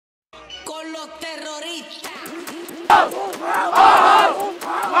los terroristas.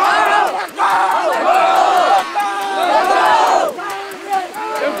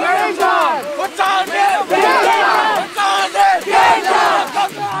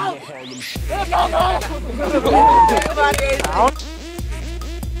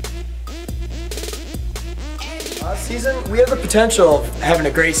 We have the potential of having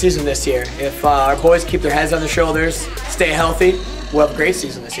a great season this year. If our boys keep their heads on their shoulders, stay healthy, we'll have a great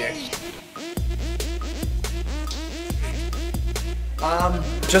season this year.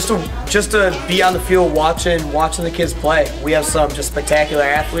 Just to be on the field watching the kids play. We have some just spectacular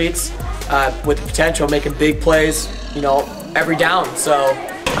athletes with the potential of making big plays, you know, every down. So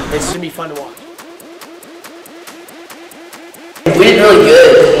it's gonna be fun to watch. We did really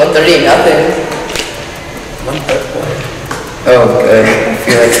good. 138-0. 134. Oh, good. I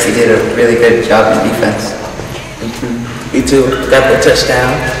feel like we did a really good job in defense. Me too. Got the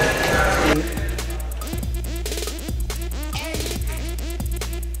touchdown.